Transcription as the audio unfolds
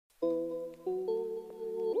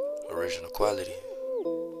Original quality.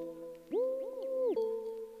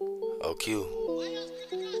 OQ.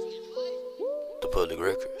 The public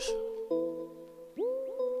records.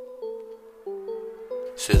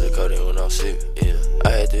 Silly coding when I'm sick, yeah. I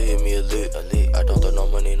had to hit me a lick. I don't throw no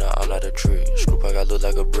money, now I'm not a trick. Screw pack, I look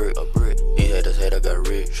like a brick. These haters hate I got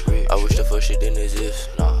rich. I wish the fuck shit didn't exist.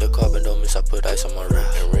 The carbon don't miss, I put ice on my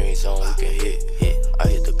wrist. And rings on, we can hit. I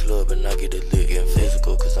hit the club and I get it lit. Getting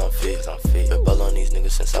physical cause I'm fit. Been ball on these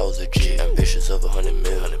niggas since I was a G. Ambitious of 100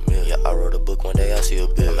 mil. Yeah, I wrote a book one day, I see a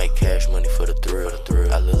bill. I make cash money for the thrill.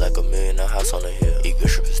 I look like a million, a house on the hill. Eat good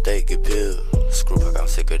shrimp and steak, get peeled. Screw pack, I'm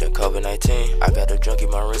sicker than COVID-19. I got a junkie,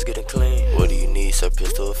 my wrist getting clean. What do you need, sir,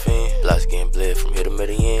 pistol or fiend? Blocks getting bled from here to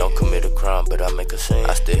Medellin. Don't commit a crime, but I make a scene.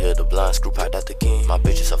 I still hear the blind, screw pack out the king. My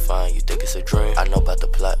bitches are fine, you think it's a dream. I know about the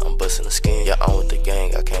plot, I'm busting the scheme. Yeah, I'm with the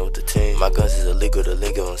gang, I came with the team. My guns is illegal, the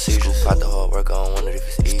link of them seizures. Screw pack the hard work, I don't want it if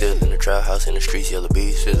it's easy. Still in the trap house, in the streets, yellow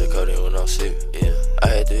bees. Silly coding when I'm sick, yeah. I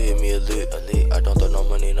had to hit me a lick. I don't throw no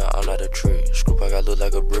money, now I'm not a trick. Screw pack, I look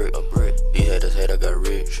like a brick. These haters hate I got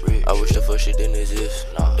rich. I wish the fuck shit didn't exist.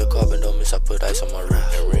 The carbon don't miss, I put ice on my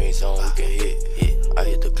wrist. And rings on, we can hit. I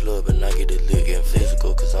hit the club and I get it lit. Getting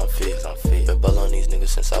physical cause I'm fit. Been ball on these niggas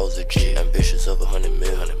since I was a G. Ambitious of 100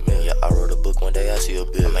 mil. Yeah, I wrote a book one day, I see a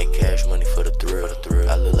bill. I make cash money for the thrill.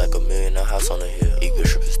 I look like a million, a house on the hill. Eat good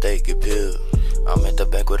shrimp and steak, get peeled. I'm at the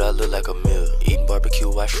banquet, I look like a meal. Eating barbecue,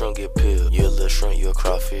 watch shrimp get peeled. You a little shrimp, you a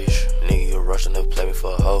crawfish. Nigga, you a Russian, never play me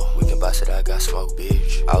for a hoe. We can box it, I got smoke,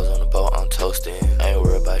 bitch. I was on the boat, I'm toasting. I ain't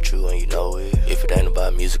worried about you and you know it. If it ain't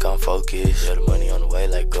about music, I'm focused. Yeah, the money on the way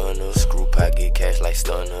like Gunner. Screw pack, get cash like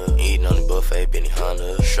Stunner. Eating on the buffet, Benny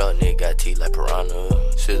Hanna. Short nigga got teeth like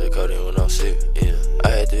Piranha. Silly coding when I'm sick, yeah. I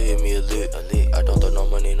had to hit me a lick. I don't throw no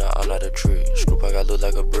money, now I'm not a trick. Screw pack, I look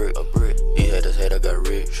like a brick. These haters hate I got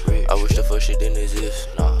rich. I wish the fuck shit didn't exist.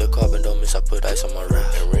 The carbon don't miss, I put ice on my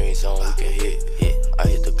wrist. And rings on, we can hit. I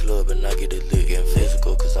hit the club and I get it lit. Getting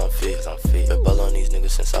physical cause I'm fit. Been ball on these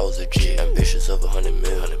niggas since I was a G. Ambitious of 100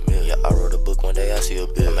 mil. Yeah, I wrote a book one day, I see a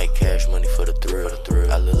bill. I make cash money for the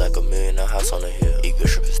thrill. I look like a million, a house on the hill. Eat good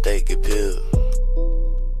shrimp and steak, get peeled.